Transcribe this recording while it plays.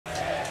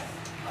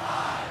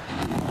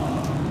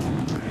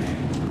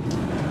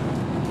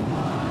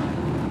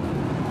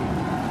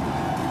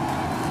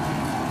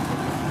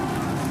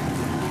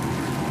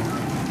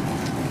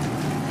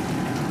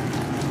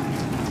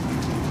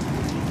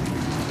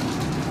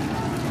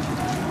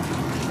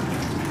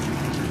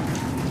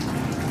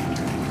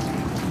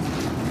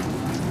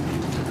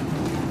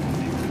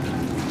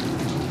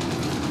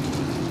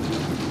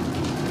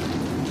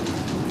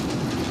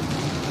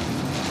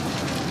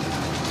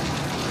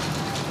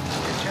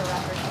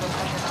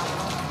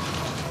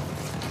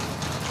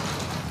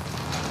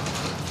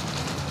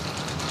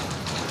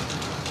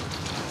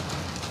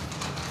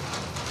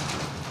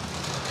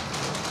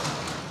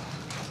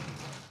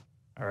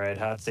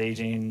right, hot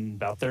staging,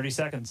 about 30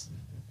 seconds.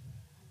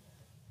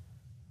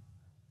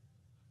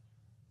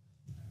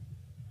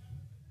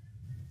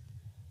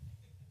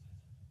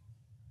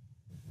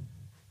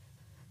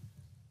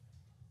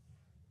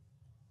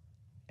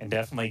 And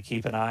definitely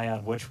keep an eye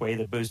on which way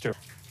the booster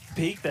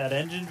peak, that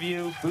engine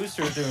view,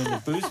 booster doing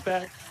the boost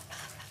back.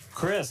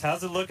 Chris,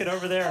 how's it looking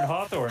over there in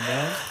Hawthorne,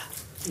 man?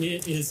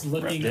 It is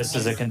looking... This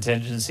is a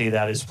contingency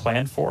that is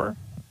planned for,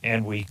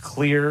 and we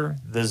clear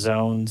the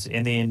zones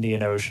in the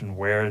Indian Ocean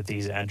where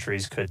these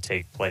entries could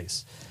take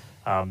place.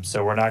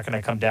 So we're not going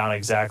to come down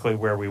exactly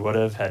where we would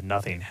have had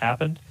nothing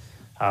happened,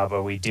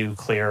 but we do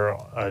clear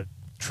a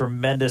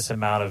tremendous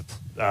amount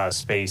of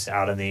space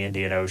out in the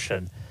Indian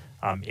Ocean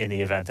in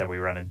the event that we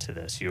run into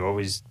this.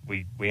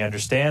 We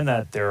understand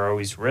that there are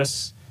always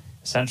risks,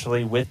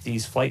 essentially, with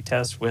these flight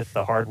tests, with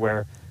the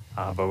hardware,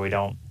 but we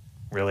don't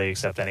really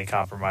accept any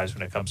compromise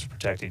when it comes to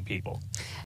protecting people.